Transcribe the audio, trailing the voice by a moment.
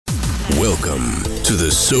Welcome to the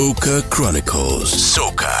Soca Chronicles.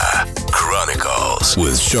 Soca Chronicles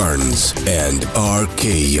with Sharns and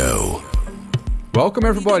RKO. Welcome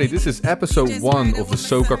everybody, this is episode 1 of the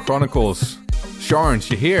Soca Chronicles. Sharns,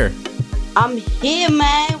 you here? I'm here,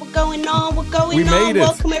 man. What's going on? We made it.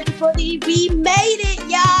 Welcome everybody. We made it,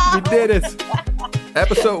 y'all. We did it.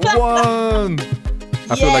 Episode 1.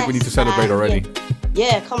 I feel like we need to celebrate already.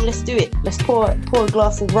 Yeah, come, let's do it. Let's pour a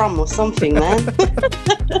glass of rum or something, man.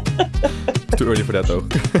 It's too early for that though.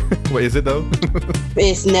 Wait, is it though?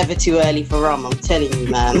 It's never too early for rum, I'm telling you,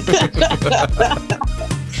 man.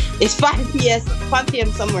 It's 5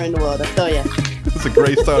 p.m. somewhere in the world, I tell you. It's a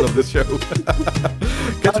great start of this show.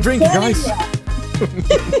 Get to drinking, guys.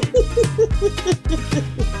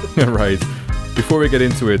 Right. Before we get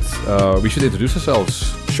into it, we should introduce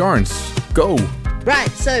ourselves. Sharns, go.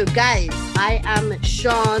 Right, so guys, I am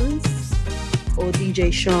Sharns, or DJ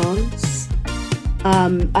Sharns.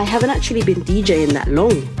 I haven't actually been DJing that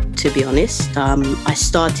long, to be honest. I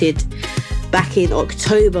started back in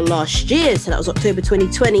October last year, so that was October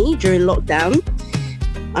 2020 during lockdown.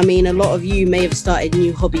 I mean, a lot of you may have started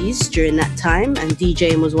new hobbies during that time, and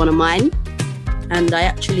DJing was one of mine. And I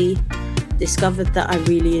actually discovered that I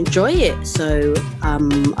really enjoy it. So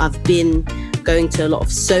I've been going to a lot of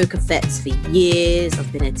soca fests for years.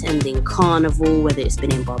 I've been attending Carnival, whether it's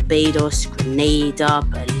been in Barbados, Grenada,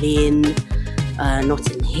 Berlin,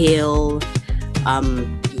 Notting Hill.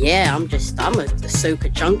 I'm a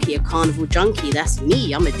soca junkie, a Carnival junkie. That's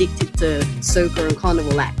me. I'm addicted to soca and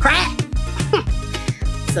Carnival like crack.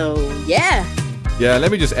 So, yeah. Yeah,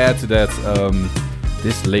 let me just add to that.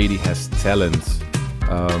 This lady has talent.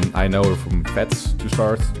 I know her from Fets to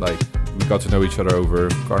start. Like, we got to know each other over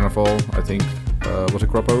Carnival, I think. Was it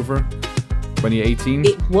Crop Over? 2018?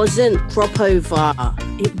 It wasn't Crop Over.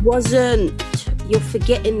 It wasn't. You're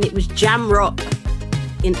forgetting it was Jam Rock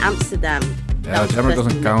in Amsterdam. Yeah, Jam Rock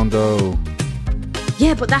doesn't count though.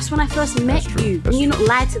 Yeah, but that's when I first met you. Can you not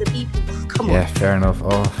lie to the people? Come on. Yeah, fair enough.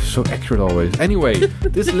 Oh, so accurate always. Anyway,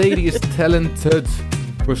 this lady is talented.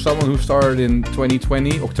 For someone who started in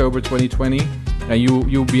 2020, October 2020. And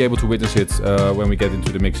you'll be able to witness it when we get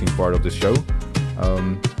into the mixing part of the show.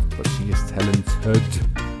 But she is talented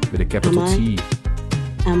with a capital T.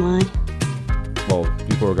 Am I? Well,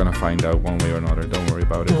 people are gonna find out one way or another. Don't worry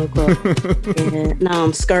about it. Oh god. Yeah. Now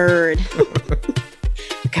I'm scared.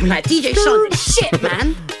 I'm like, DJ Sean, shit,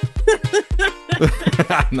 man.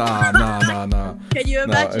 Nah. Can you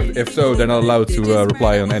imagine? If so, they're not allowed to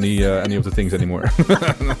reply on any of the things anymore.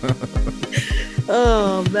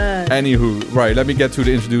 Oh man. Anywho, right, let me get to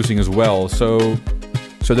the introducing as well. So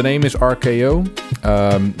the name is RKO.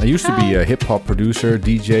 I used to be a hip-hop producer,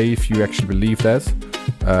 DJ, if you actually believe that.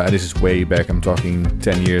 And this is way back, I'm talking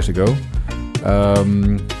 10 years ago.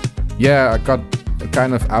 I got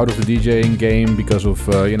kind of out of the DJing game because of,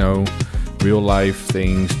 real life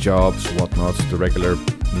things, jobs, whatnot, the regular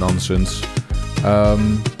nonsense.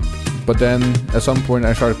 But then at some point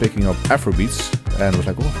I started picking up Afrobeats and was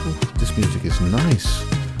like, oh, this music is nice.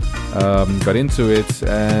 Got into it,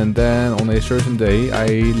 and then on a certain day I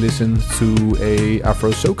listened to a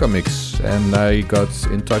Afro Soca mix and I got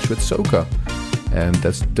in touch with Soca, and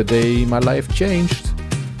that's the day my life changed.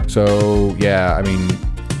 So yeah, I mean,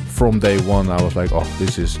 from day one I was like, oh,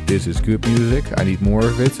 this is good music, I need more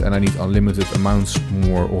of it, and I need unlimited amounts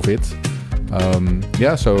more of it.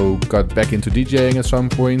 So got back into DJing at some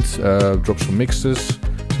point, dropped some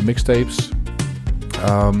mixtapes,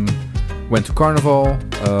 went to Carnival,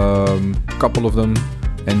 couple of them,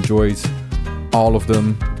 enjoyed all of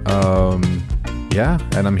them,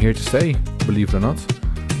 and I'm here to stay, believe it or not.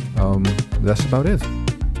 That's about it.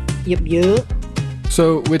 Yep.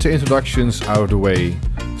 So with the introductions out of the way,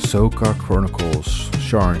 Soca Chronicles.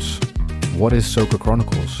 Sharns, what is Soca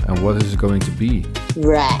Chronicles and what is it going to be?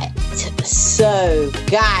 Right. So,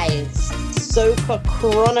 guys, Soca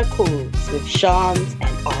Chronicles with Sharns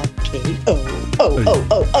and RKO.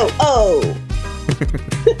 Oh.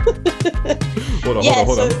 Hold on.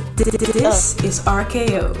 This is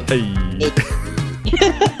RKO. Hey.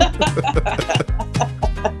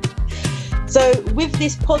 So with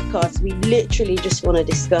this podcast, we literally just want to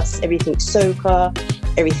discuss everything Soca,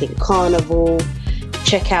 everything Carnival,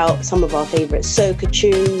 check out some of our favourite Soca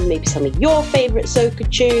tunes, maybe some of your favourite Soca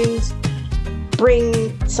tunes,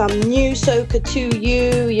 bring some new Soca to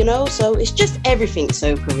you, so it's just everything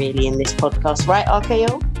Soca really in this podcast, right,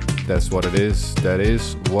 RKO? That's what it is. That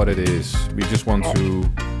is what it is. We just want to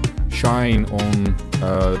shine on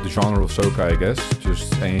the genre of Soca, I guess,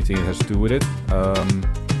 just anything that has to do with it.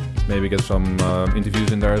 Maybe get some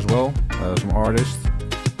interviews in there as well, some artists.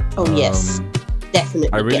 Oh, yes.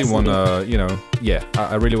 definitely. I really want to,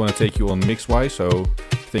 I really want to take you on mix-wise. So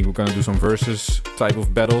I think we're going to do some versus type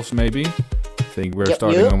of battles, maybe. I think we're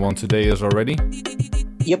starting on one today as already.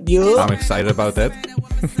 Yep. I'm excited about that.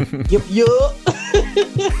 Yep.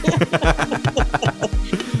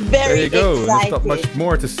 Very there you go. excited. There's not much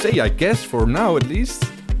more to say, I guess, for now at least.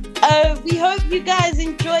 We hope you guys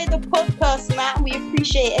enjoy the podcast, man. We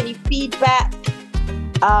appreciate any feedback.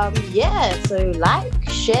 So like,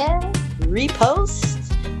 share, repost,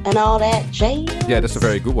 and all that jazz. Yeah, that's a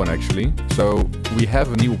very good one, actually. So we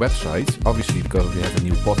have a new website, obviously, because we have a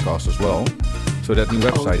new podcast as well. So that new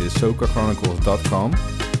website is socachronicles.com.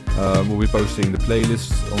 We'll be posting the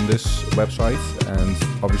playlists on this website, and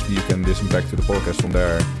obviously you can listen back to the podcast from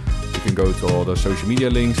there. You can go to all the social media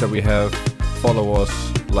links that we have, follow us,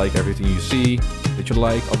 like everything you see that you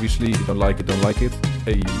like. Obviously, if you don't like it, don't like it.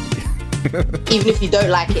 Hey. Even if you don't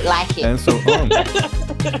like it, like it. And so on.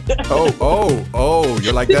 Oh,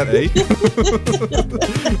 you're like that, eh?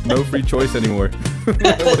 No free choice anymore.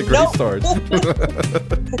 What a great start.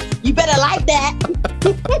 You better like that.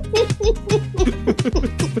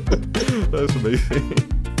 That's amazing.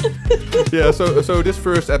 Yeah, so this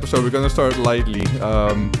first episode, we're going to start lightly.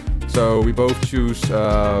 So we both choose,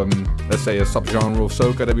 let's say, a subgenre of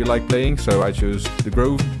soca that we like playing. So I choose the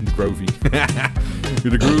groovy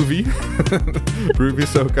groovy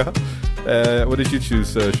soca. What did you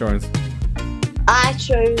choose, Sharns? I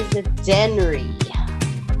chose the Dennery.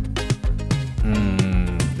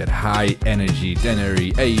 That high energy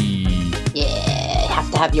Dennery. Hey. Yeah, you have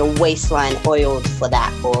to have your waistline oiled for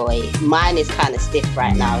that, boy. Mine is kind of stiff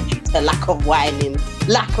right now due to lack of whining,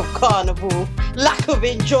 lack of carnival, lack of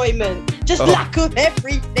enjoyment, just lack of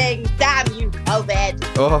everything. Damn you, COVID.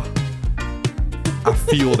 Oh, I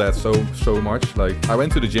feel that so much. Like, I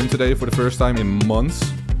went to the gym today for the first time in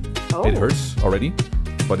months. Oh. It hurts already,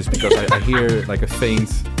 but it's because I hear like a faint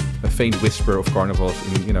whisper of carnivals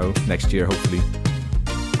in, next year, hopefully.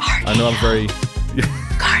 I know I'm very...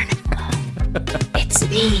 Carnival. It's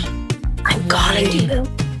me. I'm calling you.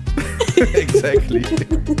 Exactly.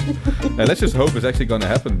 And let's just hope it's actually going to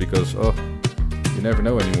happen, because, you never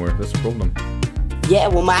know anymore. That's the problem. Yeah,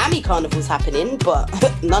 well, Miami Carnival's happening, but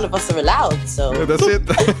none of us are allowed, so... Yeah, that's it.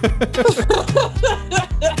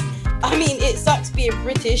 I mean, it sucks being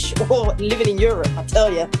British or living in Europe, I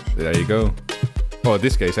tell you. There you go. Oh, in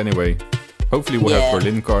this case, anyway. Hopefully we'll have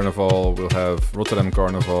Berlin Carnival, we'll have Rotterdam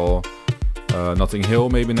Carnival, Notting Hill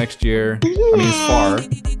maybe next year. I mean,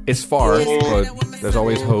 it's far, but there's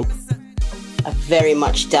always hope. I very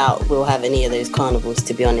much doubt we'll have any of those carnivals,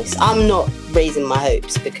 to be honest. I'm not raising my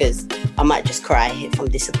hopes because I might just cry if I'm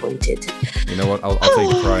disappointed. You know what? I'll take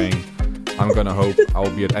the crying. I'm gonna hope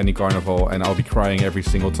I'll be at any carnival and I'll be crying every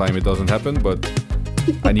single time it doesn't happen, but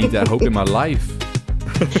I need that hope in my life.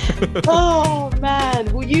 Oh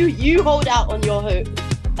man, well you hold out on your hope,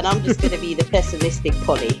 and I'm just gonna be the pessimistic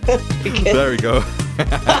Polly. There we go.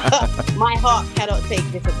 My heart cannot take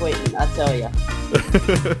disappointment, I tell you.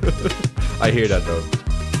 I hear that though.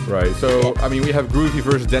 Right, so I mean, we have Groovy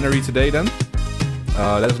versus Dennery today then.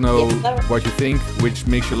 Let us know what you think, which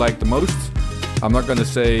makes you like the most. I'm not gonna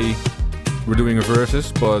say we're doing a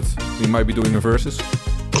versus, but we might be doing a versus.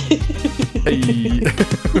 Hey.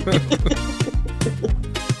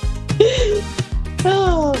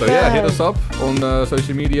 Oh, so yeah, hit us up on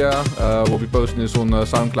social media. We'll be posting this on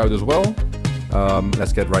SoundCloud as well.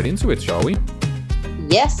 Let's get right into it, shall we?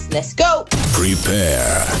 Yes, let's go.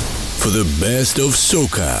 Prepare for the best of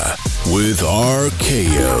soca with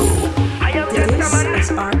RKO. This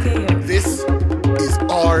is RKO. This is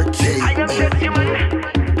RKO. I am just human.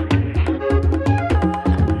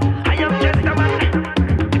 I am just a man.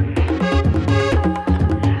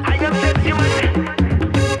 I am just human.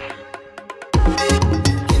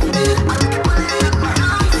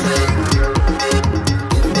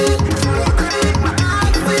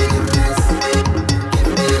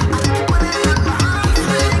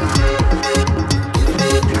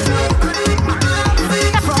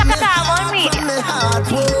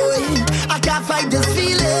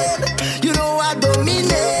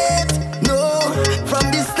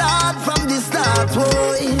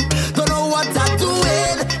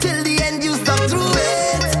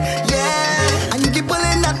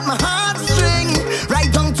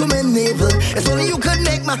 It's only you could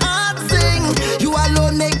make my heart sing. You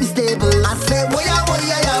alone make me stable. I say, woya,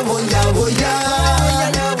 woya, ya, woya, woya.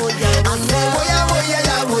 I say, woya, woya,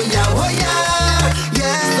 ya, woya, woya.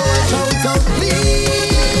 Yeah. So I shout out,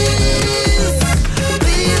 please,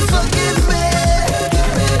 please forgive me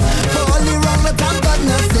for all the wrong that I've done. I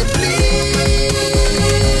say, please,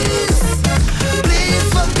 please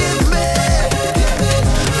forgive me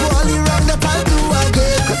for all the wrong that I'll do.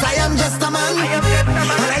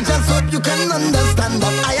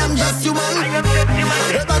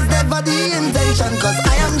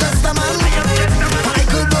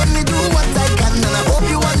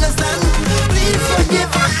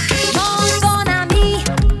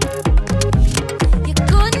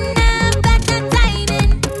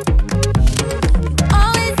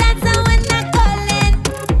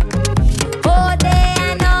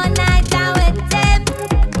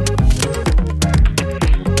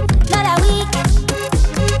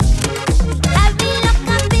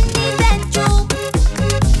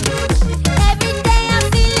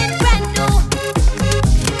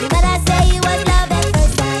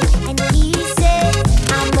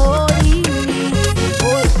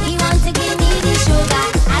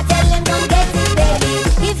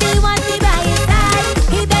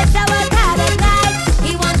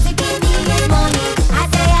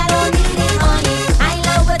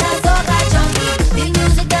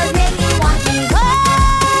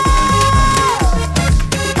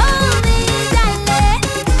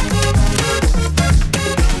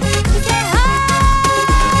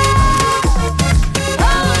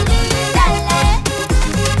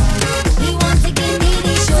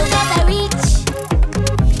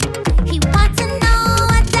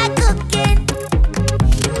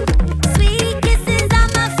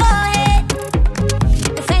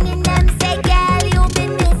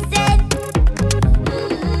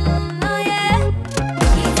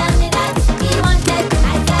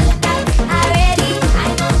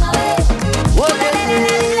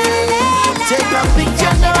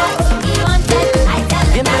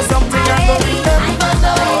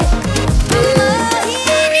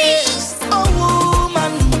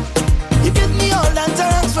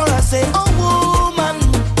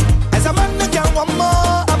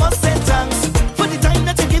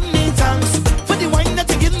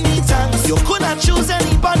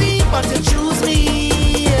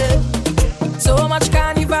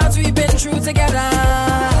 through together.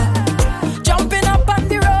 Jumping up on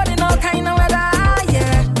the road in all kind of weather,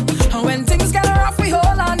 yeah. And when things get rough, we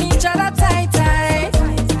hold on each other tight, tight.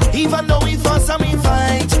 Even though we fuss and we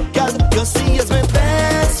fight, girl, you see as my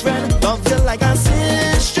best friend. Love you like a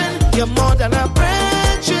sister. You're more than a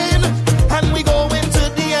brethren. And we go into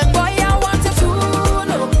the end. Boy, I want you to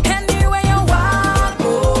know, anywhere you want,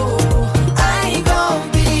 oh, I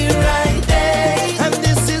gon' be right there. And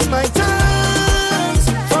this is my thanks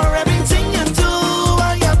for everything you do.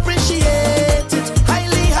 I appreciate it.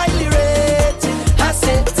 Highly, highly rated. I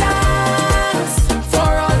said thanks for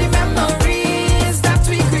all the memories that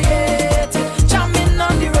we created, jamming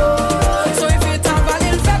on the road. So if it have a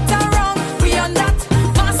little better wrong, we on that.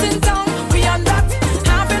 Passing down, we on that.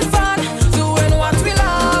 Having fun, doing what we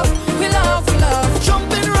love, we love, we love.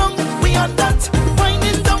 Jumping wrong, we on that.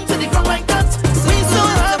 Winding down to the ground like that. We so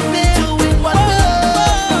happy doing what we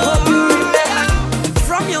love.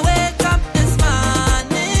 From your wake up this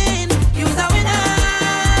morning, you's a winner,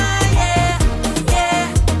 yeah, yeah,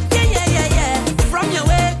 yeah, yeah, yeah, yeah. From your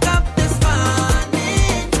wake up this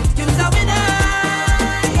morning, you's a winner,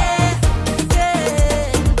 yeah,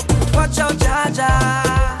 yeah. Watch out, Jaja.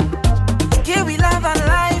 Here we love and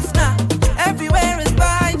life now. Everywhere is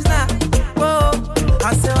vibes now. Whoa,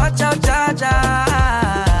 I say watch out, Jaja.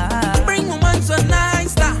 Bring woman so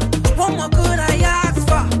nice now. What more could I ask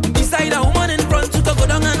for? Beside a woman in front to go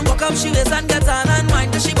down and walk up she waist and get on and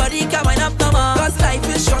wind. She body can wind up no more. Cause life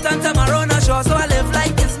is short and tomorrow not sure. So I live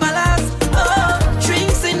like it's my last. Oh,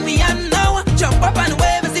 drinks in me and now. Jump up and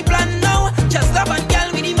wave is the plan now. Just love and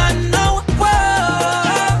girl with the man now.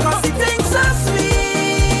 Whoa, cause the things so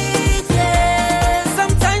sweet, yeah.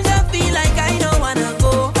 Sometimes I feel like I don't wanna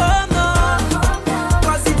go home, no.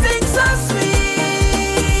 Cause the things so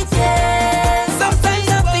sweet, yeah. Sometimes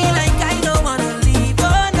I feel like I don't wanna leave,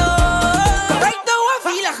 oh no. Right now I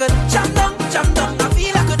feel like a jam down. I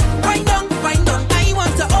feel like a wind down. I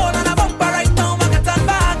want to own on a bumper right now. I got on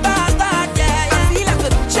bad, yeah. I feel like a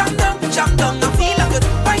jam down. I feel like a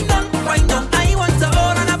wind down. I want to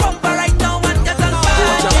own on a bumper right now and get on bad,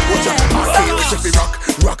 RKO if we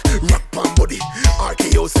rock pan body.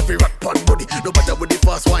 RKO if we rock pan body. No matter with the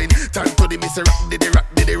fast wine. Time to the miss rock, did the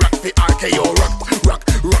rock for RKO. Rock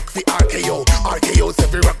for RKO. RKO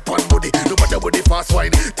if we rock pan body. No matter with the fast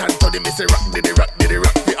wine. Time to the miss rock, did the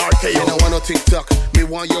rock for RKO. You know I no TikTok. Me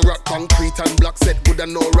want your rock concrete and block set good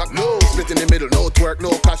and no rock. No split in the middle, no twerk,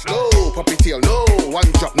 no cash, no puppy tail, no one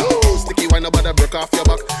drop, no sticky wine about to break off your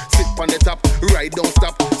back. Sit on the top, ride don't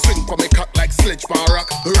stop. Swing for me cock like sledge pan rock.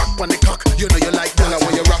 Rock on the cock, you know you like that.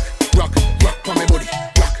 When you rock for me body.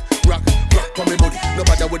 Rock for me body. No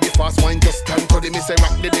matter with the fast wine, just stand to the me say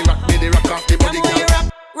rock, did the rock off the body. When you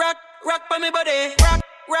rock for me body.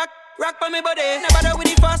 Rock for me body. No matter with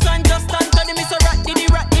the fast one, just stand to the me say rock, did the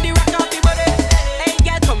rock off the body. Hey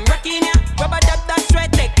girl, come rock in ya. Rubber dub that straight,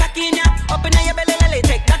 take cock in ya. Up in your belly, lily,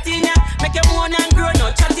 take that in ya. Make you moan and grow, no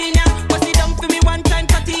chat in ya. Bust it down for me one time,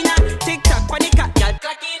 cut in ya. Tick tock, panic cat, girl,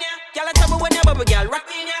 clack in ya. Girl, I trouble when you bubble, girl, rock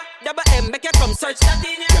in ya. Double M, make you come search that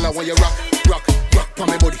in ya. Girl, when you rock for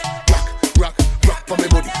me body. Rock for me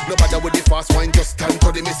body. No matter with the fast wine, just stand to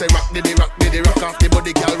the me say rock, did the rock off the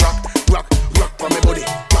body, girl, rock for me body.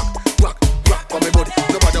 Rock for me body.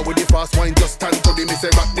 No matter with the fast wine, just stand to the me say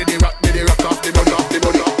rock, did the rock off the body, off the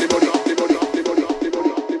body, off the body, off the body, off the body, off the body,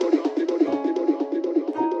 off the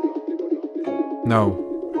body. Now,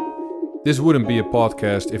 this wouldn't be a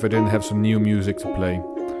podcast if I didn't have some new music to play.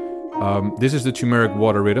 This is the Turmeric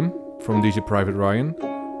Water Rhythm from DJ Private Ryan,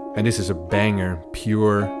 and this is a banger,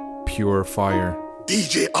 pure fire.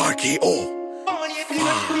 DJ RKO.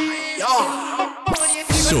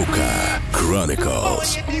 Soca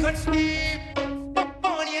Chronicles. You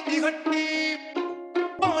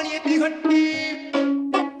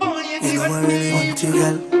know I really want you,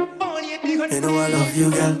 girl. You know I love you,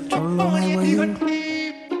 girl.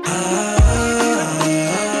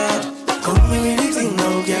 Come with the thing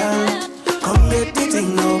now, girl. Come get the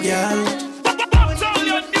thing now, girl.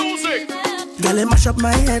 Girl, it mash up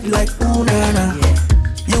my head like ooh-na-na.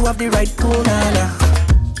 You have the right ooh-na-na.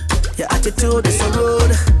 Your attitude is so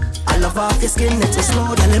rude. I love off your skin, it's so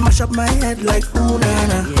smooth. Girl, it mash up my head like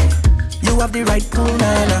ooh-na-na. You have the right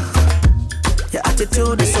ooh-na-na. Your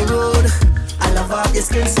attitude is so rude. I love off your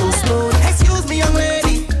skin so smooth. Excuse me, young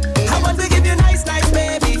lady. I want to give you nice,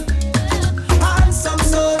 baby. Handsome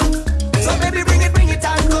soul. So baby, bring it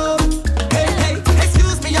and go. Hey,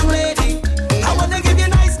 excuse me, young lady. I want to give you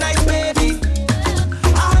nice, baby.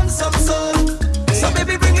 Handsome soul. So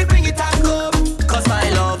baby, bring it and go. Cause my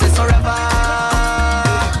love is forever.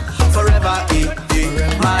 Forever,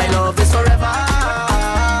 My love is forever.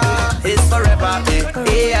 It's forever.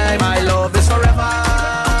 forever, my love is forever.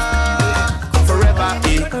 Forever,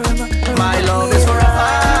 my love is forever.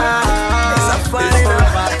 It's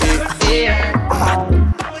forever,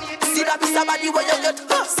 See that be somebody where you get.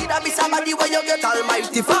 See that be somebody where you get.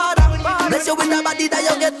 Almighty Father, bless you with the body that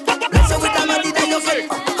you get. Bless you with the body that you get.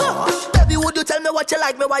 Baby, would you tell me what you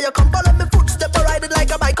like me? Why you come follow me footstep or ride it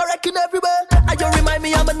like a bike, correcting everywhere? And you remind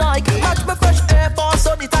me I'm a Nike. Match me fresh Air Force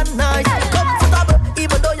on it at night. Comfortable,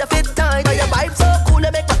 even though you fit tight. Now your vibe so cool,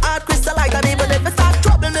 you make my heart crystallize. And even if it start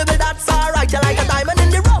troubling me, that's alright. You like a diamond in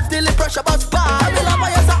the rough, till the pressure bust by. I will love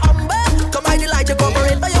you so humble. Come ride the light, you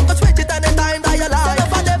cooperate, but you can switch it anytime that you like.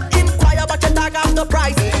 Some of them inquire, but you tag off the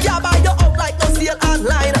price. Can't buy you out like no sale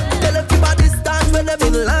online. Tell them keep a distance when them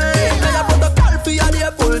in line. Now you protocol for you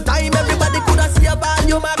there full time. Everybody could have see a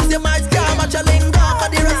value maximize. Can't match a link down,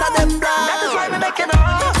 cause the rest of them blind. That is why we making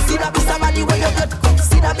up. See that be somebody where you get.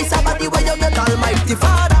 See that be somebody where you get. Almighty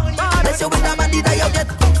Father, bless you with the body that you get.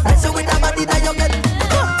 Bless you with the body that you get.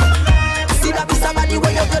 See that be somebody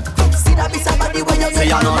where you get. See that be somebody where you get. Say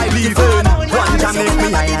you're not leaving. One can make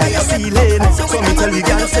me high the ceiling. So me tell the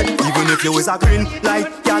girl said, even if you was a green light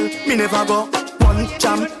girl, me never go. One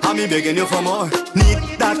jam, and me begging you for more.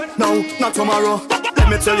 Need that now, not tomorrow. Let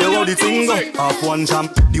me tell you how the thing go. Off one jam,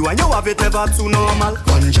 the one you have it never too normal.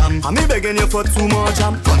 One jam, and me begging you for two more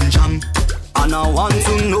jam. One jam, and I want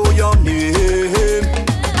to know your name.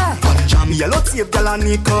 One jam, yellow tape girl I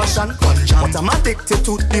need caution. One jam, but I'm addicted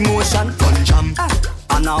to the motion. One jam,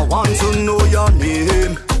 and I want to know your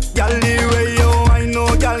name. Girl, the way you I know,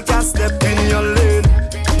 girl can step in your lane.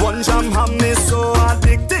 One jam have me so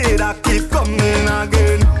addicted, I keep coming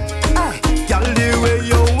again. Girl, the way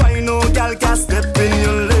you I know, girl can step in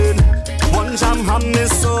your lane. One jam have me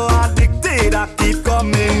so addicted, I keep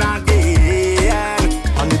coming again.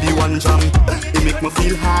 And the one jam, it make me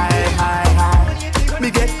feel high, high, high.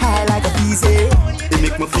 Me get high like a easy. It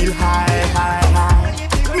make me feel high, high,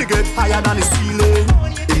 high. Me get higher than the ceiling.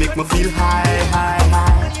 It make me feel high, high,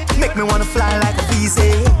 high. Make me wanna fly like a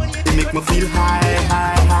easy. It make me feel high,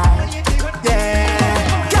 high, high. Yeah.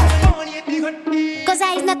 Cause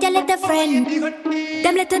I's not your little friend.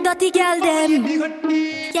 Them little dirty girl, them.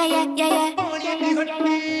 Yeah, yeah, yeah, yeah.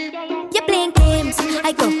 You're playing games,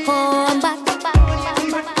 I go home back.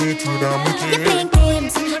 You're playing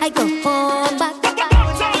games, I go home back.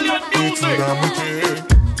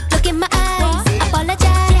 Look in my eyes,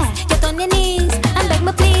 apologize. Get on your knees and beg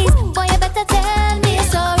me please. Boy, you better tell me you're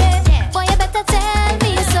sorry. Boy, you better tell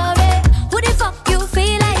me you're sorry. Who the fuck you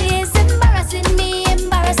feel like is embarrassing me,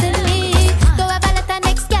 embarrassing me? Go have a let the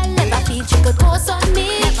next girl never feel she could cause on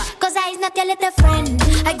me. Cause I's not your little friend,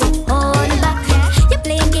 I go on back. You're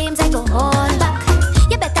playing games, I go on back.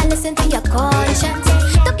 You better listen to your conscience.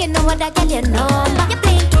 Don't get no other girl your number. You're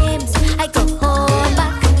playing games, I go on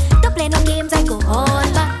back. Don't play no games, I go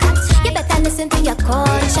on back. You better listen to your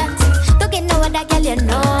conscience. Don't get no other girl your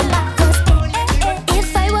number. Cause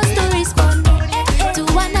if I was to respond to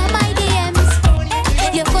one of my DMs,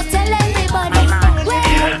 you could tell everybody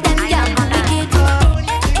where them young wicked.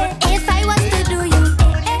 If I was to do you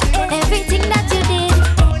everything that you did,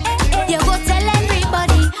 you could tell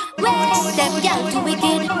everybody where them young too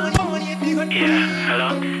wicked. Yeah, hello?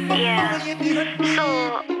 Yeah. So,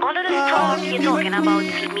 all of this talk you're talking about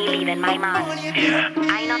me leaving my man. Yeah.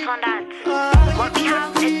 I not on that. What we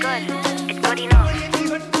have is good. It's good enough.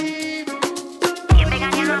 You're big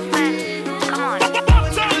and you have friends. Come on.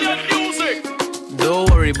 Don't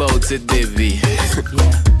worry about it, baby.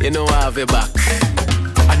 You know I have your back.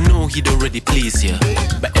 I know he'd already please you,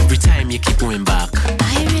 but every time you keep going back.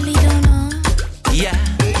 I really don't know. Yeah,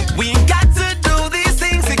 we ain't got to do these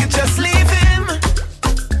things, you can just leave him.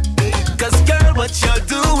 Cause girl, what you're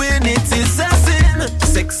doing, it is a sin.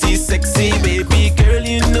 Sexy, sexy, baby girl,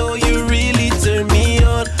 you know you really turn me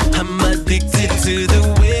on. I'm addicted to the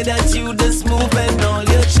way that you just move and all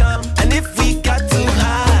your charm. And if we got to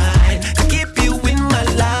hide to keep you in my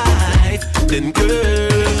life, then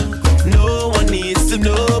girl, no one needs to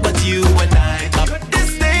know but you and I.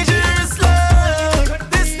 This dangerous love,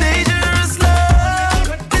 this dangerous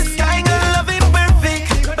love. This kind of love ain't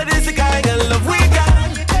perfect, but it's the kind of love we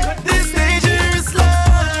got. This dangerous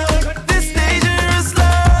love,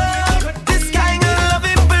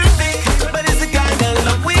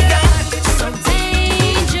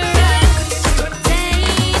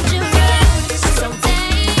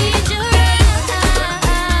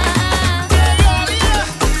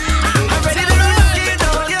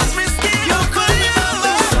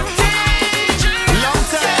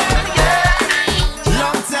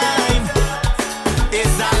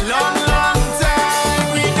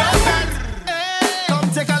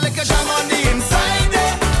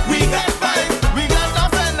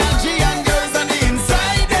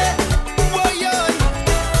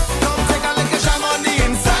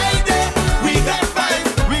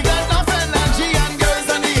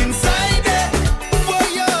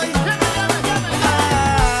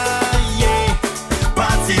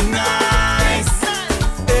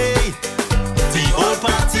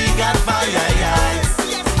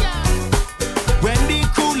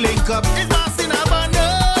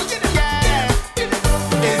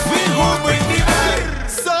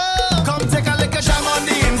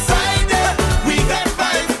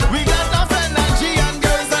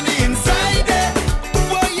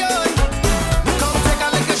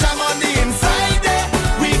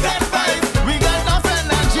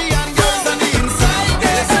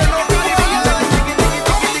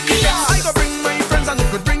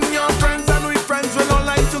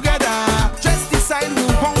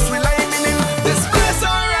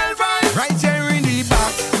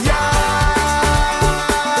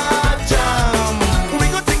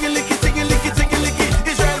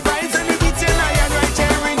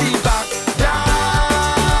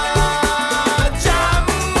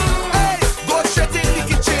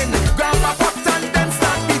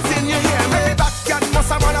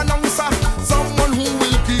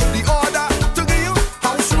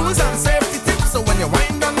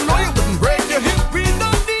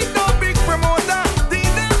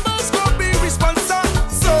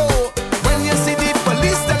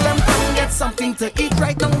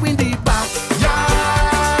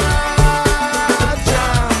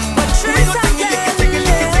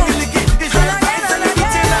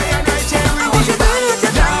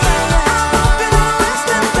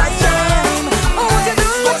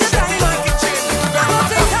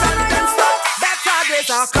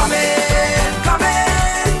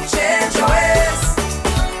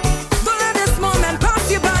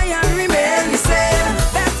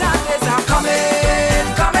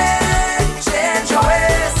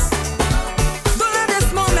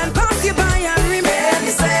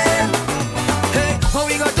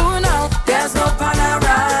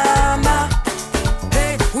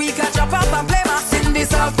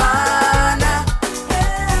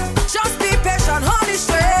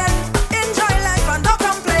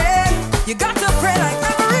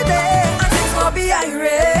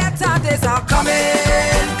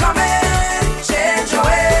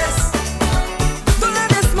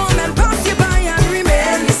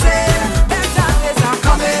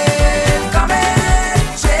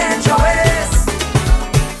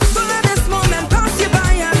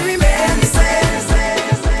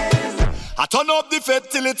 turn up the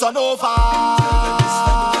fed till it turn over. I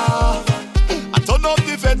turn up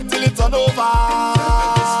the fed till it turn over.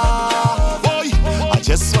 Boy, I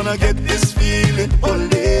just wanna get this feeling all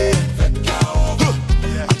day.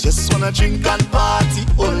 I just wanna drink and party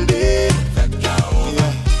all day.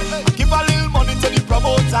 Yeah. Give a little money to the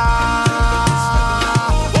promoter.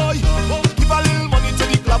 Boy, give a little money to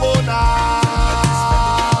the club owner.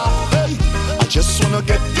 Hey, I just wanna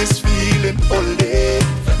get this feeling all day.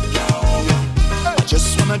 I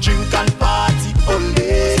just wanna drink and party all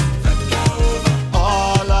day.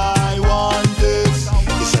 All I want is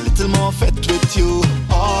a little more fete with you.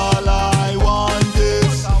 All I want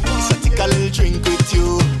is a take a little drink with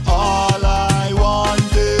you. All I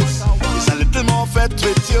want is a little more fete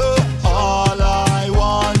with you. All I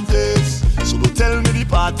want is, so don't tell me the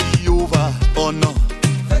party over. Oh no.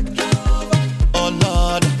 Oh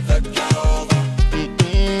Lord.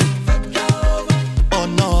 Oh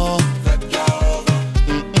no.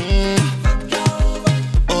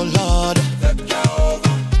 Oh Lord.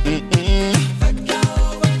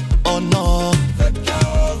 Oh no.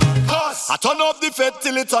 I turn up the fed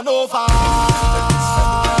till it turn over. I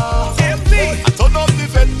turn up the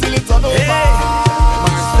fed till it turn over.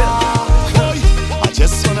 Boy, I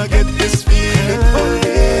just wanna get this feeling all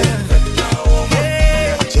day.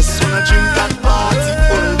 I just wanna drink and party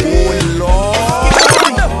all day. Lord,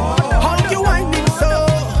 How you whining so?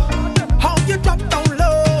 How you drop down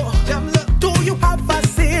low? Do you have a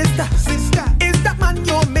sister? Is that man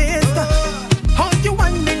your mister? How you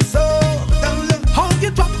whining so? How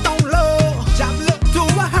you drop down low? Do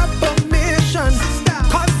I have permission?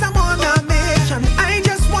 Cause I'm on a mission. I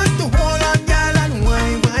just want to hold on, y'all, and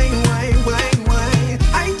wine.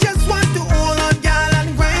 I just want to hold on, y'all,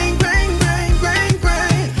 and grind.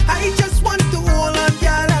 I just want to hold on,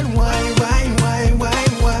 y'all, and wine.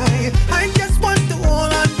 I just want to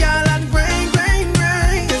hold on, y'all, and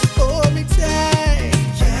grind. Just hold me tight,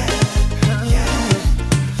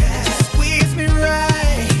 just squeeze me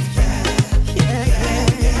right,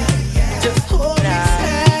 just hold me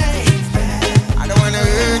tight. I don't wanna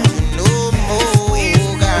hurt you no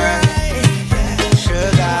more, girl.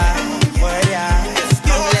 Sugar, boy, yeah.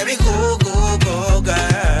 Come let me go,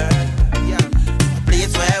 girl. A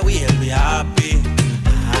place where we'll be happy.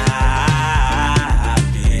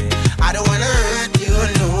 I don't wanna hurt you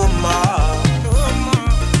no more.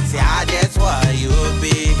 See, I just want you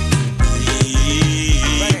be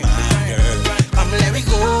my girl. Come let me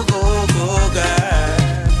go, girl.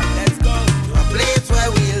 Let's go to a place where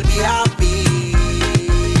we'll be happy.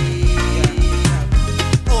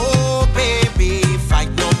 Oh, baby,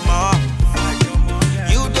 fight no more.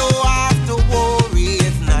 You don't have to worry,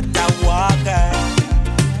 it's not a walker.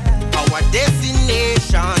 Our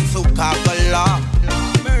destination, Coca-Cola.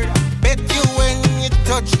 Bet you when you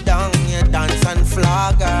touch down, you dance and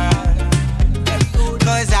flogger.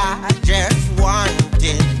 Cause I just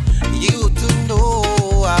wanted you to know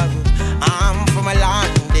I'm from a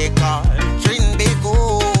land they call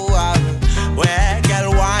Trinbago, where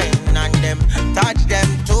girl wine and them touch them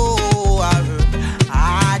too.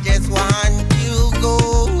 I just want you go.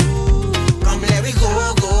 Come let me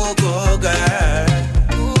go, girl.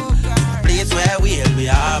 A place where we'll be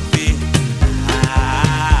happy.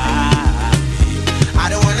 I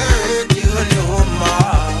don't wanna hurt you no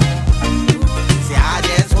more. See, I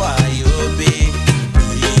just want you be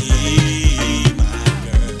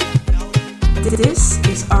my girl. This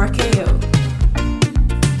is RKO.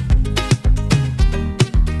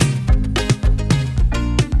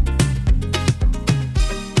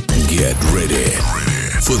 Get ready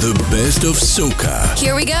for the best of soca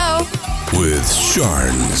Here we go. with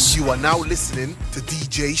Sharns. You are now listening to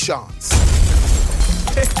DJ Sharns.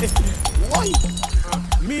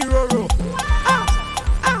 Mi roro,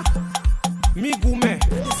 mi gourmet,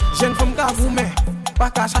 jeune femme ka gourmet, pas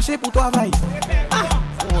qu'à chercher pour travail.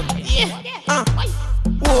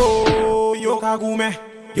 Oh, yo ka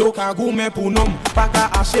gourmet pour nom, pas qu'à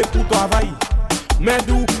acheter pour travail. Mais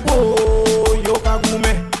d'où, oh, yo ka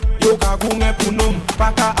gourmet pour nom,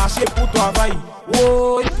 pas qu'à acheter pour travail.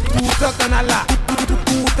 Oh, tout le canala, tout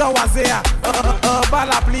le wazéa,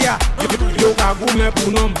 bala plia, yo ka gourmet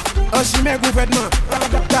pour nom. Chimé gouvernement,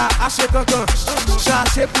 t'as acheté quelqu'un,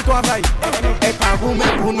 cherché pour travail. Et pas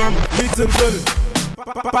gourmet pour nom, little girl,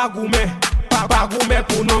 pas gourmet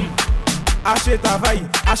pour nom. Acheter travail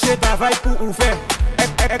pour ou faire.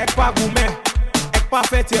 Et pas gourmet, et pas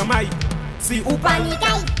fait tirmaille. Si ou pas ni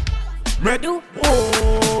caille. Medou,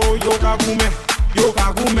 oh, yo ka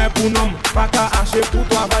gourmet pour nom, pas qu'à acheter pour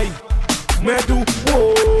travail. Medou,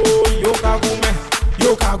 oh, yo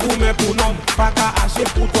ka gourmet pour nom, pas qu'à acheter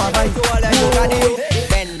pour travail.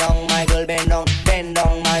 Bend down, my girl, bend down,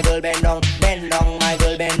 my girl, bend down, my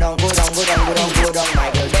girl, bend down, go down, my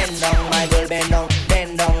girl, bend down, my girl, bend down,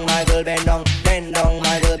 my girl, bend down,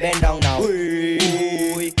 my girl, bend down now.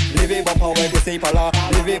 Levez vos power que c'est pas là,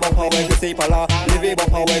 levez vos power que c'est pas là, levez vos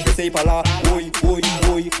power que c'est pas là. Oui,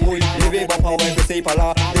 levez vos power que c'est pas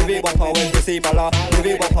là, levez vos power que c'est pas là,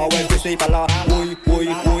 levez vos power que c'est pas là. Oui.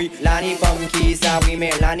 Lani femme qui ça, oui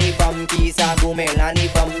mais Lani femme qui ça, go mais Lani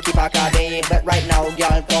femme qui pas cadé. But right now,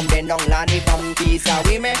 girl, come bend down. Lani femme qui ça,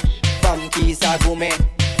 oui mais femme qui ça, go mais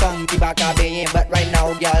femme qui pas cadé. But right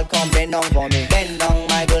now, girl, come bend down for me. Bend down,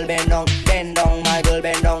 my girl, bend down, my girl,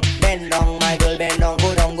 bend down, my girl, bend down.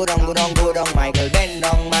 Go down, my girl, bend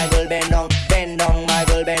down, my girl, bend down, my girl, bend down, my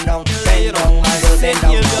girl, bend down.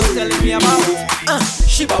 Telling me about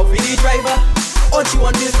she bout for the driver. All she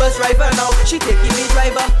want is bus driver now. She taking the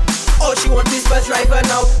driver. All she want is bus driver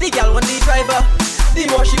now. The girl want the driver. The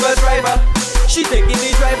more she bus driver, she taking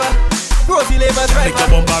the driver. Rosie le bus driver. Make your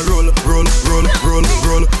bumper roll.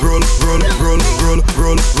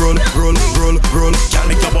 Girl,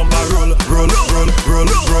 make your bumper roll.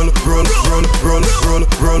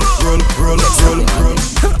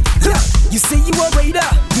 You say you a raider,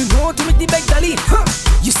 you know to make the bag dolly.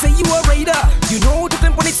 You say you a raider, you know to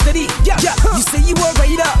climb on it steady. You say you a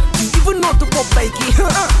raider, you even know to pop bikey.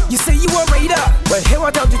 You say you a raider, well here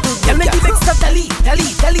I tell you to. You make the bag start dally.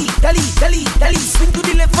 Swing to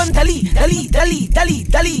the left and dally.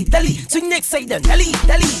 Swing next side then dally. Make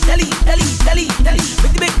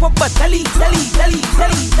the bag pop but dally.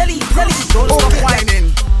 Don't stop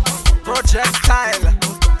whining. Projectile.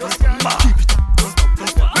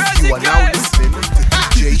 You are now listening to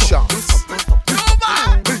DJ Shams.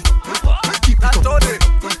 Roll bumper, keep it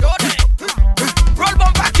up. Roll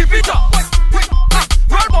bumper, keep it up.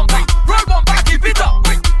 Roll bumper, keep it up.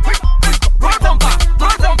 Roll bumper,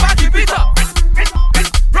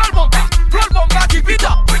 keep it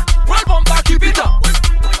up. Roll bumper, keep it up.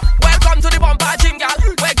 Welcome to the bumper gym, girl,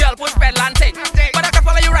 where girl push pedal and take. But I can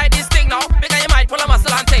follow you ride this thing now, because you might pull a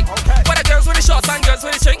muscle and take. But the girls with the shorts and girls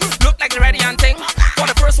with the string look like they're ready and ting. For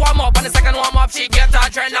the first warm up and the second warm up, she get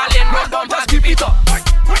adrenaline. Roll bumper, keep it up.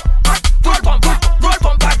 Roll bumper,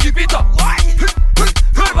 keep it up.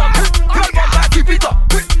 Roll bumper, keep it up.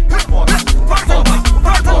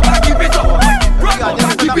 Roll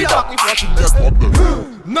bumper, keep it up.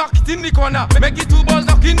 Knock it in the corner, make it two balls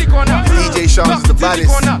knock in the corner. DJ Shams the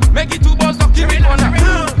baddest. Make it two balls knock in the corner.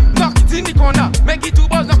 Knock it in the corner, make it two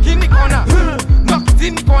balls knock in the corner. Knock it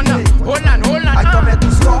in the corner. Hold on. I come here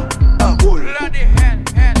to score a goal.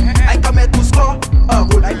 I come here to score a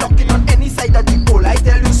goal. I lock it on any side of the pole. I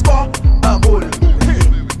tell you score a goal.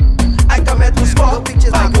 I come here to score a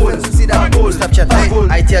goal. See that goal. Stop chat.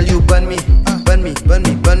 I tell you burn me.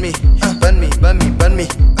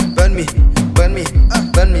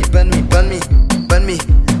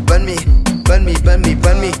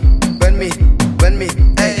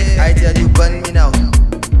 Hey, I tell you burn me now.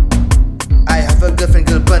 I have a girlfriend,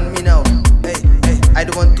 girl, burn me now. Hey, I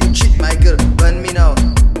don't want to cheat my girl, burn me now.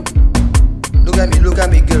 Look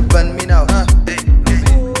at me, girl, burn me now.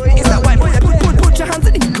 It's that white boy. Put your hands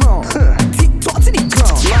in the ground. Tick-tock to the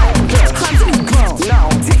ground. Hands in the ground. Now,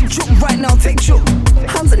 take joke right now, take joke.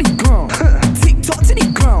 Hands in the ground. Tick-tock to the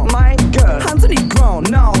ground. My girl, hands in the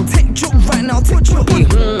ground. Now, take joke right now, take joke.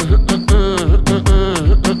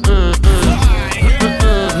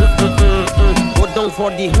 Go down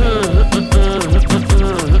for the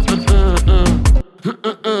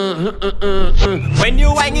When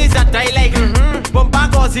you whine is that I like bumper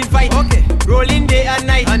causing fight. Okay. Rolling day and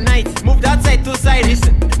night. Move that side to side.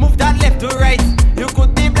 Listen. Move that left to right. You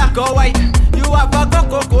could be black or white. You have a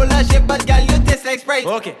Coca-Cola shape, but girl you taste like Sprite.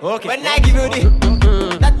 Okay. When I give you the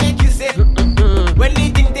that make you say. When the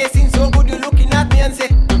thing tasting so good, you looking at me and say,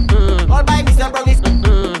 all by Mr. Promise.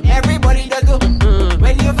 Everybody does go.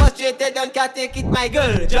 When you're frustrated, don't can't take it, my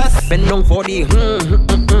girl. Just bend down for the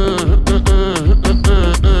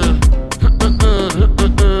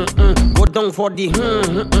go down for the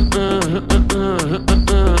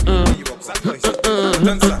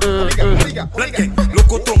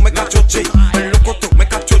Locoto me cachoche, locoto me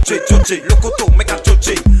cachoche, locoto me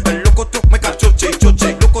cachoche, locoto me cachoche,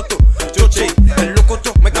 locoto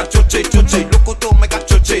me cachoche,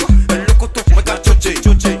 locoto me cachoche,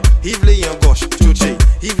 Yves lay en gauche,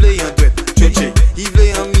 Yves lay en droite, Yves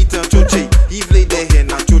lay en mi-temps, Yves lay derrière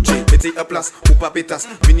na mettez en place ou pas pétasse,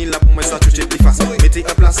 vini là pour moi ça plus facile. Mettez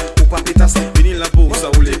en place ou pas pétasse, vini là pour ça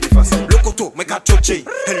rouler plus facile. Locoto me cachoche,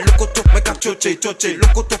 locoto me cachoche,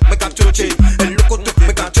 locoto me cachoche, locoto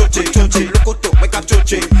me cachoche, locoto me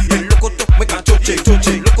cachoche, locoto me cachoche,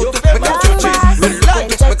 locoto me cachoche,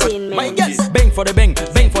 my guess. Bang for the bang,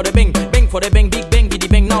 for the bang, big bang, biddy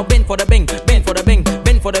bang. Now bend for the bang, bend for the bang,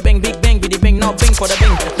 bend for the bang, big bang, biddy bang. Now bang for the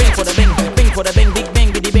bang, bang for the bang, bang for the bang, big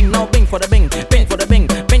bang, biddy bang. Now bang for the bang, bend for the bang,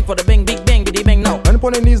 bend for the bang, big bang, biddy bang. Now. And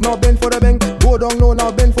upon the knees now bend for the bang. Go down low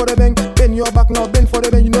now bend for the bang. Bend your back now bend for the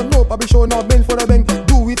bang. You don't know Papi Show now bend for the bang.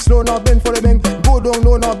 Do it slow now bend for the bang. Go down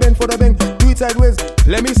low now bend for the bang. Do it sideways.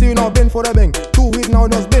 Let me see you now bend for the bang. Do it now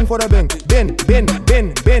just bend for the bang. Bend, bend,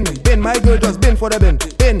 bend, bend, bend. My girl just bend for the bend.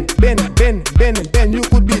 Bend, bend, bend, bend, bend. You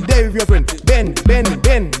could be there with your friend. Bend, bend,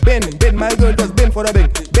 bend, bend, bend. My girl just bend for the bang.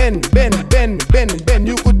 Bend, bend, bend, bend, bend.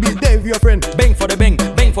 You could be there with your friend. Bang for the bang,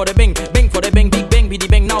 bang for the bang, bang for the bang, big bang, biddy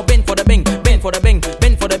bang. Now bend for the bang, bend for the bang,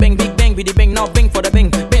 bend for the bang, big bang, biddy bang. Now bang for the bang,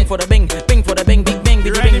 bend for the bang, bang for the bang, big bang,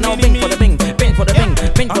 biddy bang. Now bang for the bang, bend for the bang,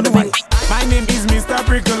 bend for the bang. My name is Mr.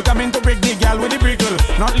 Prickle, coming to break the gal with the prickle.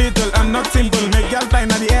 Not little, I'm not simple, make gal fly in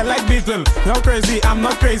the air like beetle. You're crazy, I'm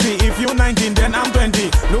not crazy. If you're 19, then I'm 20.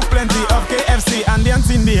 Look plenty of KFC and the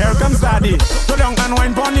Cindy, here comes daddy. Go down and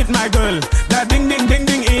wine pon it, my girl. That ding ding ding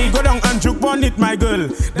ding e. Go down and juke pon it, my girl.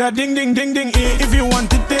 That ding ding ding ding e. If you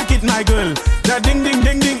want it, take it, my girl. That ding ding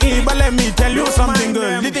ding ding e. But let me tell you something,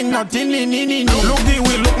 girl. The thing not in ni. Look the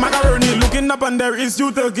way, look macaroni. Looking up and there is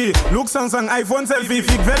you turkey. Look Samsung iPhone selfie,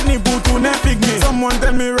 fig vetni bootu ne fig me. Someone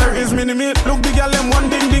tell me where is mini me. Look the girl them one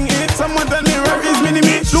ding ding e. Someone tell me where is mini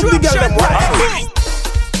me. Look the girl them one ding ding.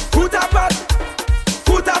 Foot apart,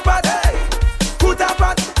 foot apart, hey. Foot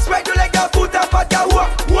apart, spread your leg out, foot apart, yeah, walk,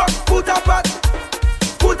 foot apart,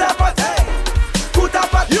 hey. Foot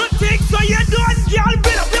apart. You think so you done, girl?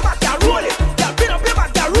 Bend up your back, yeah, roll it. Girl, bend up your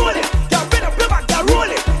back, yeah, roll it. Girl, bend up your back, yeah,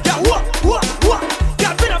 roll it. Yeah, walk.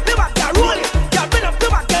 Girl, bend up your back, yeah, roll it. Girl, bend up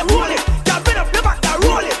your back, yeah, roll it. Girl, bend up your back, yeah,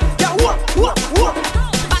 roll it. Yeah, walk.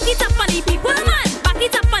 Back it up on the people, man. Back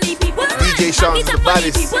it up on the people, man. DJ Sean's the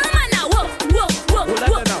baddest. People, man. Now, whoa.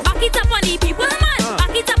 Back it up on the people, man.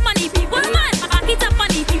 Back it up on the people, man. Back it up on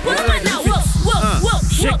the people, man. Now, whoa.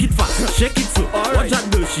 Shake it fast, shake it slow. Watch that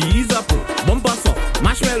girl, she is a pro. Bumper song,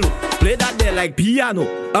 marshmallow. Play that there like piano.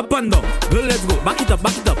 Up and down, girl, let's go. Back it up.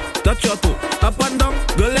 Touch your toe. Up and down,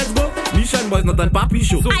 girl, let's go. Mission boys, not on Papi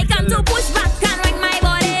Show. I come to push back and wing my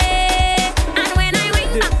body. And when I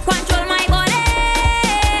wing back, control my body.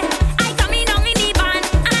 I come in down in the band,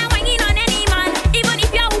 and I'm winging on any man. Even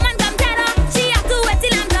if your woman come tell her, she have to wait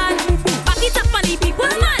till I'm done. Back it up on the people,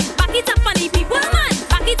 man. Back it up on the people, man.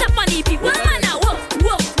 Back it up on the people, man. Now, whoa.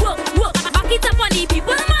 Back it up on the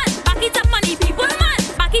people, man. Back it up on the people, man.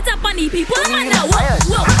 Back it up on the people, man. Now, whoa.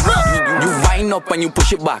 You wind up and you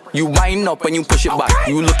push it back. You wind up and you push it back.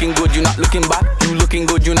 You looking good, you not looking back. You looking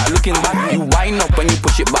good, you not looking back. You wind up and you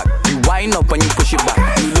push it back. You wind up and you push it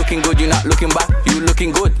back. You looking good, you not looking back. You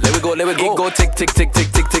looking good. Let me go. It go tick tick tick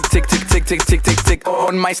tick tick tick tick tick tick tick tick tick tick.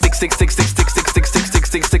 On my stick.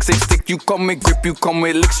 You come with grip, you come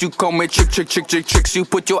with licks, you come with tricks. You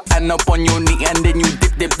put your hand up on your knee and then you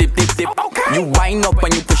dip. Okay. You wind up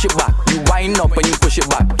and you push it back. You wind up and you push it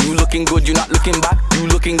back. You looking good, you not looking back. You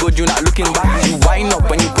looking good, you not looking back. You wind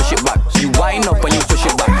up and you push it back. You wind up and you push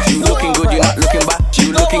it back. You looking good, you not looking back.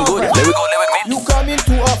 You looking good. Let me go. You come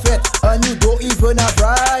into a fete and you don't even have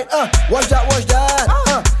right. Watch that.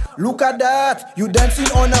 Look at that. You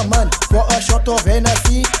dancing on a man for a shot of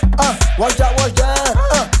Hennessy. Watch that.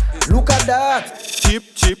 Look at that. Chip.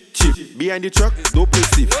 Behind the truck, don't play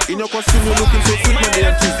safe. In your costume, you're looking so sweet. Monday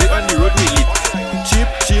and Tuesday on the road, we lit. Chip.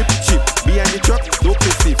 Behind the truck, don't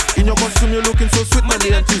play safe. In your costume, you're looking so sweet.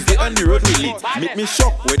 Monday and Tuesday on the road, we lit. Make me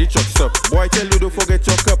shock where the truck stop. Boy, tell you don't forget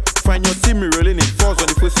your cup. Find your team, me rolling it. Falls on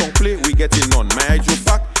the first song play, we getting on. My hydro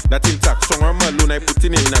pack, that intact. Strong arm alone, I put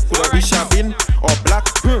in. I could have be sharp-in or black.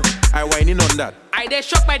 I whining on that. I dey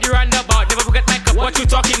shock by the roundabout. Never forget my cup. What you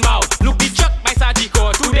talking about? Look the truck, my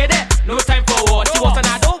Sajiko. Today there, no time for war. See what's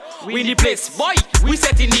another? We in the place, boy. We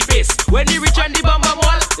set in the pace. When we reach on the bum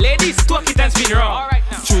wall, ladies, twerk it and spin round. Alright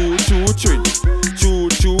now. Choo train.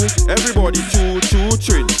 Everybody choo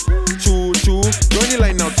train. Join the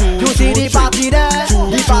line now. You see the party there?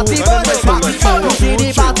 The party going back. You see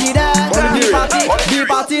the party there? The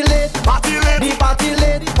party lit. The party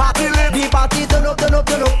lit. The party turn up.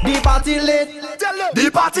 The party lit.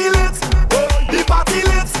 The party lit. The party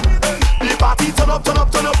lit. The party turn up.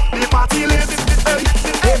 The party lit.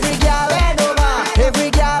 Every girl head over. Every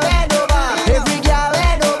girl head over. Every girl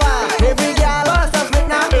head over. Every girl wants to split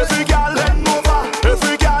now. Every girl head over.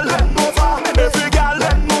 Every girl head over. Every girl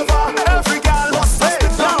head over. Every girl wants to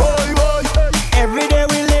split now. Boy. Every day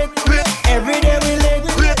we lit. Every day we lit.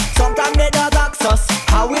 Sometimes they don't ask us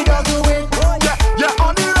how we don't do it. Yeah,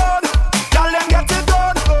 on the road. Girl, them get it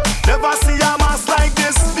done. Never see a mass like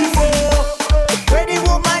this before.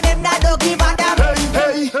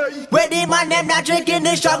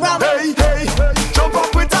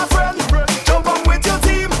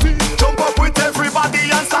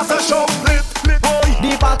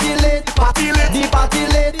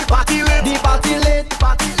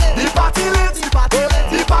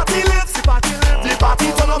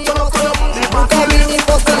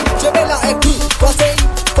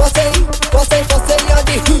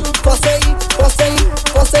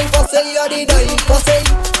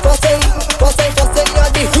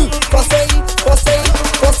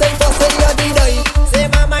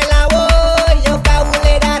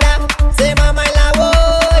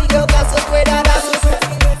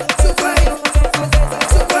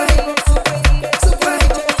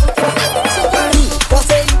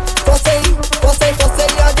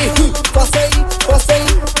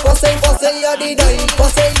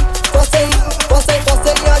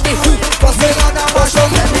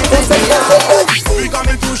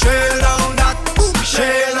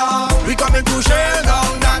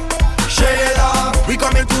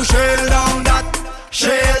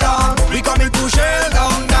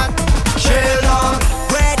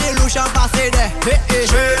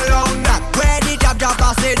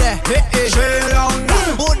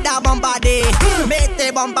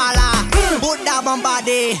 bum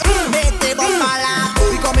body. Make the bum bala.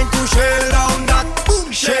 We coming to shell down that.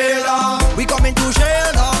 Shell down. We coming to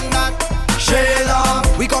shell down that. Shell down.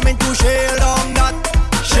 We coming to shell down that.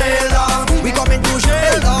 Shell down. We coming to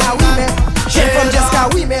shell down that. Shell from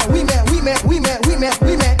Jessica, we met.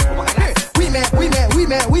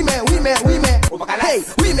 Hey,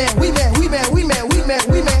 we met.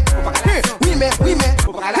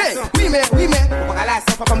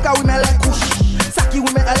 From ka we met like kush. Saki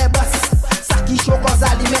we met ale bus. Saki show cause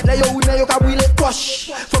ali met le yo we met yo ka brûler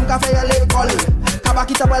poche. From ka fait l'école.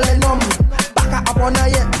 Kabaki t'a pas les noms. Baka up on a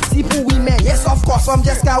yet. Si pour we met. Yes of course from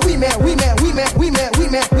Jessica we met. Hey, we met.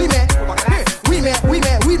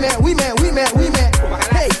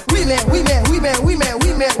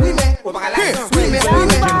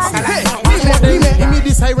 Hey, give me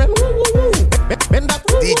this siren. Bend that.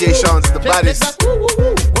 DJ Sean's the baddest. Go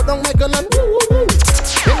down my girl and bend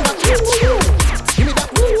that. Give me that.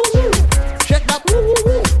 Check that.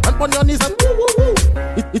 And on your knees and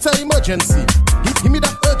it's an emergency. Give me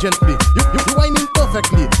that urgently. You whining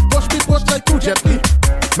perfectly. Push like too gently.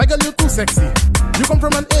 My girl, you too sexy. You come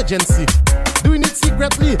from an agency. Doing it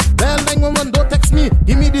secretly. Dial 911, don't text me.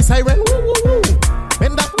 Give me this siren.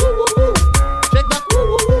 Bend that. Check that. Go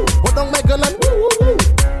down my girl and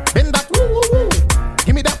bend that.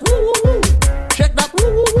 Give me that. Check that.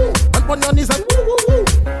 And on your knees and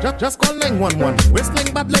just call 911.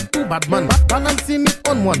 Whistling bad like two bad man. Balancing it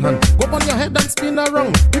on one hand. Go on your head and spin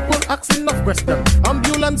around. People asking enough questions.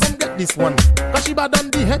 Ambulance and get this one. Cause she bad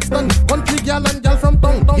on the headstand. Country girl and girl from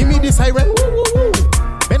town. Give me the siren.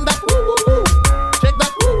 Bend that. Check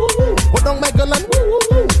that. Go down my girl and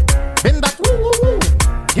bend that.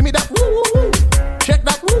 Give me that. Check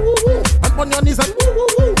that. And on your knees and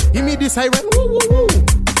give me the siren.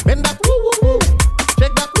 Bend that.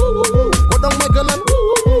 Check that. Go down my girl and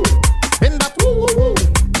bend that.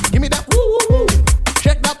 Give me that.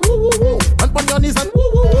 Check that. And on your knees and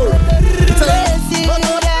Crazy.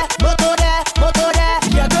 Motor,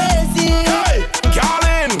 you're crazy. Hey,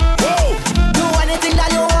 Carlin. Whoa. Do anything that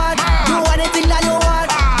you want. Do anything that you want.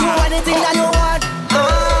 Do anything that you want.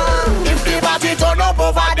 If the party turn up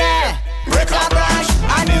over there, break a branch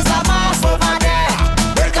and it's a mass over there.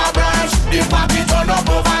 Break a branch. The party turn up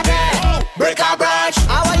over there. Break a branch.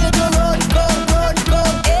 I want you to run.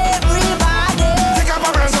 Everybody. Take up a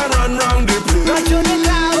branch and run round the place. Run to the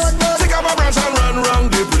ground. Take up a branch and run round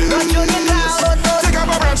the place. Run to the ground. Take up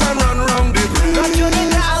a branch and run round the place. Run to the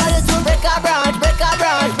ground. I want you to break a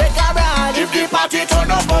branch. If the party turn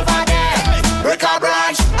up over there, break a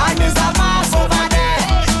branch and there's a mass over there.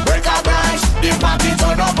 Break a branch. The party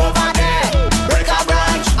turn up over there. Break a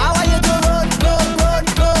branch. I want you to run.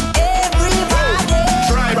 Everybody.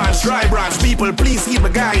 Try branch, people, please heed my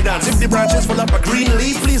guidance. If the branch is full up a green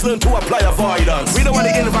leaf, please learn to apply avoidance. We don't want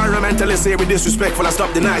the environmentalists say we disrespectful and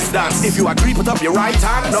stop the nice dance. If you agree, put up your right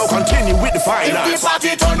hand, now continue with the finance. If the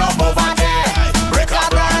party turn up over there, break a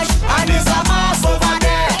branch, and there's a mass over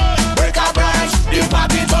there. Break a branch, the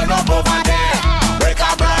party turn up over there. Break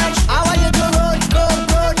a branch. I want you to run.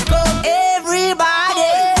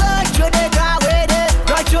 Everybody. Run to the ground with it.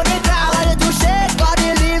 Run to the ground. I want you to shake all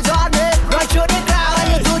the leaves on it. Run to the ground. I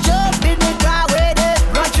want you to jump in the ground with it.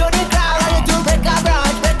 Run to the ground. I want you to break a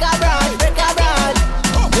branch.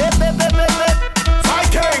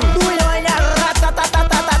 Viking. Do you want that?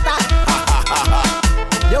 Rat-ta-ta-ta-ta-ta.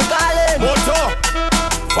 You call it. Moto.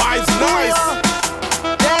 Vibes nice.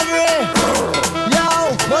 Henry. Yo,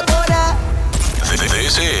 Motoda.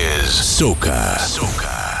 This is Soca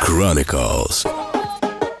Chronicles.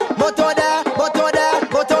 Motoda.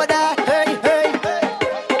 Hey.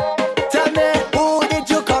 Tell me, who did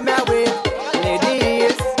you come here with?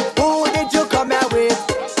 Ladies, who did you come here with?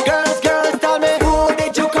 Girls, tell me, who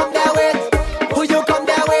did you come there with? Who you come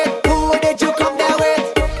there with? Who did you come there with?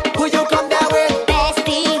 Who you come there with?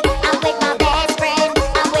 Bestie, I'm with my best friend.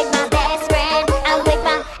 I'm with my best friend.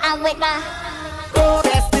 I'm with my. Go,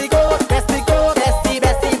 bestie, better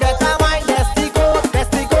wine. Bestie, go,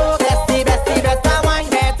 bestie, better wine.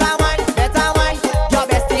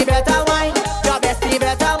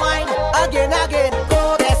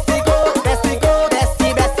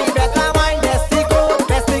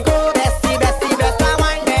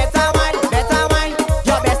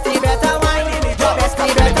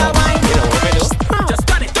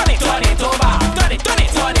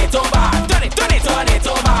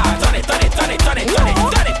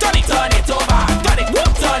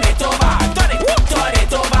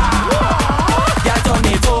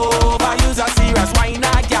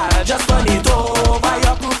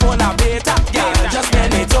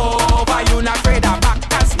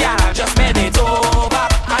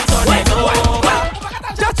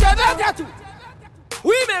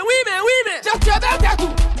 just je vais faire tout.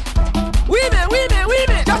 Oui, mais,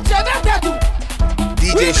 just je vais faire tout.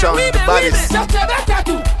 DJ Sean, the baddest. Just je vais faire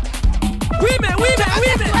tout. Oui, mais,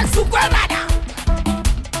 avec sous quoi nada.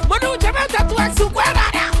 Mon nom, je vais faire tout avec sous quoi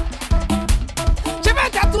nada. Je vais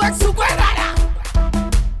faire tout avec sous quoi nada.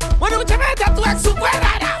 Mon nom, je vais faire tout avec sous quoi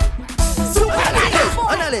nada. Sous quoi nada.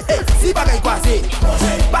 On allait, si bagaille croisé,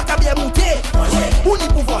 pas qu'à bien monter, ou ni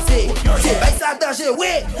pour forcer, c'est pas ça danger,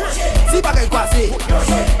 oui. Si bagaille croisé,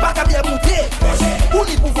 pas qu'à bien monter, ou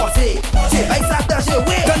ni pour forcer, c'est pas ça danger,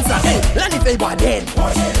 oui. Comme ça, là ni fait boire d'aide,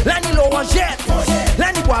 là ni l'orangette,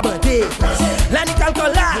 là ni bois bandé, là ni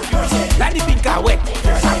calcola, là ni picaouette,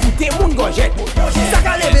 ça fout mon gojette, ça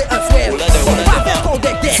qu'a levé un swell, pas faire qu'on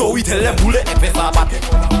déguette. So we tell them boule et fais ça battre.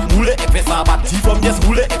 Boule et fais ça battre. T-Fom yes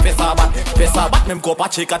boule et fais ça battre. Fais ça battre même qu'on pas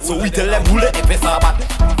check out. So we tell them boule et fais ça battre.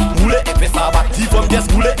 Boule et fais ça battre. T-Fom yes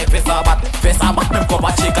boule et fais ça battre. Fais ça battre même qu'on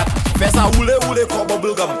pas check out. Fais ça roule comme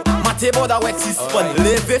bubblegum. Maté borda wet si fun.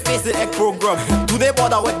 Leve face egg program. Tout des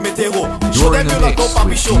borda wet météo. Show them you not top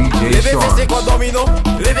papi show. Leve face comme domino.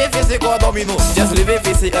 Leve face comme domino. Just leve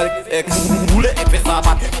face egg. Boule et fais ça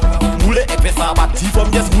battre. Boule et fais ça battre.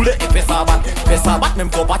 T-Fom yes boule et fais ça battre. Fais ça battre même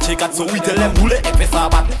qu'on pas check out. So we tell them boule et fais ça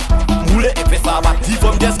battre. Boule et fais ça battre.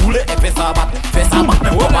 T-Fom yes boule et fais ça battre. Fais ça battre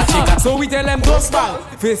même qu'on pas check out. So we tell them dos ball.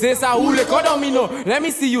 Fais ça roule comme domino. Let me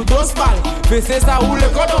see you dos ball. Fais ça roule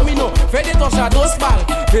comme domino. Fais des torches à dos ball.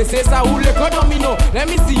 Fais ça roule comme domino. Let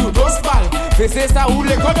me see you dos ball. Fais ça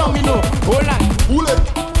roule comme domino. Hold on. Roule,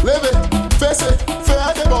 leve, fais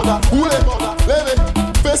des bordas. Roule, leve,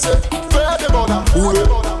 fais des bordas. Roule,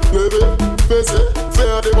 leve,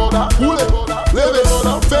 fais des bordas. Roule, leve,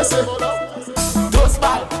 fais dos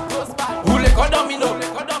ball. Roule comme domino.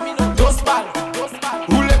 Dos ball.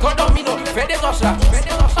 Roule comme domino. Fais des torches là.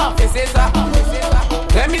 Fais ça.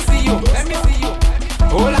 Let me see you.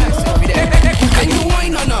 Hold on. Can you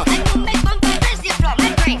wine on her?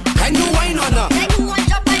 Can you wine on her?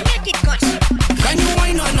 Can you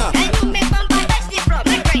wine on her?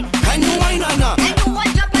 Can you wine on her?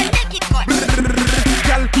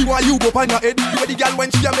 Girl, he want you go on your head. You the girl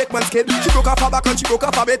when she a make man scared. She broke off her back and she broke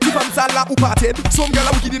off her bed. She from Sala who parted. Some girl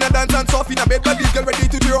are wicked in a dance and soft in a bed. But this girl ready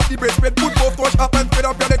to tear off the breastplate. Put both touch up and spread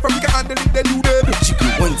up your leg from you can handle it, then you dead.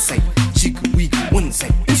 Jiggle one side, jiggle wiggle one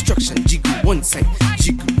side. Instruction jiggle one side,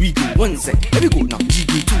 jiggle wiggle one side. Let me go now.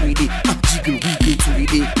 Jiggle to it, jiggle wiggle to it,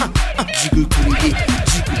 jiggle to it,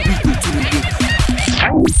 jiggle wiggle to it.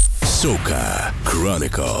 Soca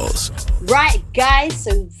Chronicles. Right, guys,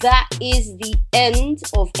 so that is the end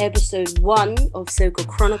of episode 1 of Soca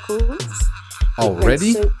Chronicles.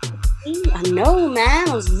 Already? I know, man.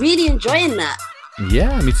 I was really enjoying that.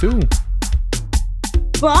 Yeah, me too.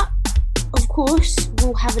 But, of course,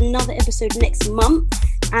 we'll have another episode next month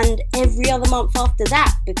and every other month after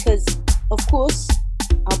that because, of course,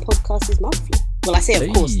 our podcast is monthly. Well, I say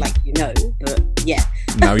of course, like you know, but yeah.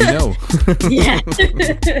 Now you know. Yeah.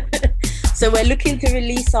 So we're looking to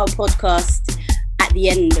release our podcast at the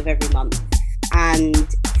end of every month. And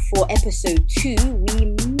for episode 2,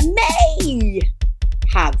 we may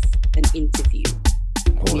have an interview.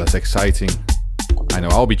 Oh, that's exciting. I know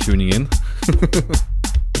I'll be tuning in.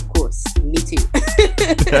 Of course, me too.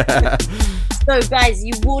 So guys,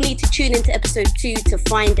 you will need to tune into episode 2 to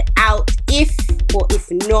find out if or if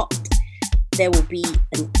not there will be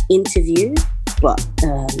an interview, but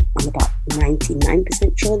I'm about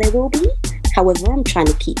 99% sure there will be. However, I'm trying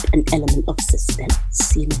to keep an element of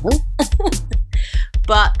suspense, you know.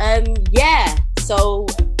 But yeah, so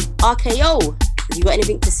RKO, have you got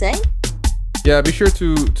anything to say? Yeah, be sure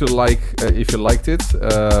to like if you liked it,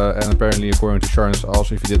 and apparently according to Sharon's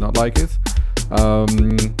also if you did not like it.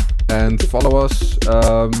 And follow us,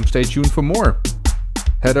 stay tuned for more.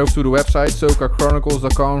 Head over to the website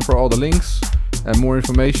socachronicles.com for all the links and more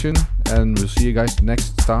information, and we'll see you guys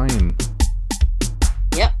next time.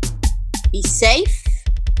 Yep. Be safe.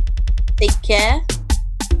 Take care.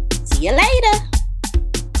 See you later.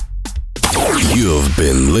 You've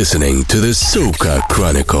been listening to the Soca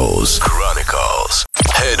Chronicles.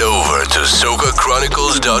 Head over to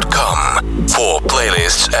socachronicles.com for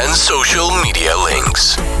playlists and social media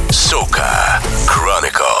links. Soca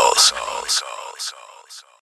Chronicles.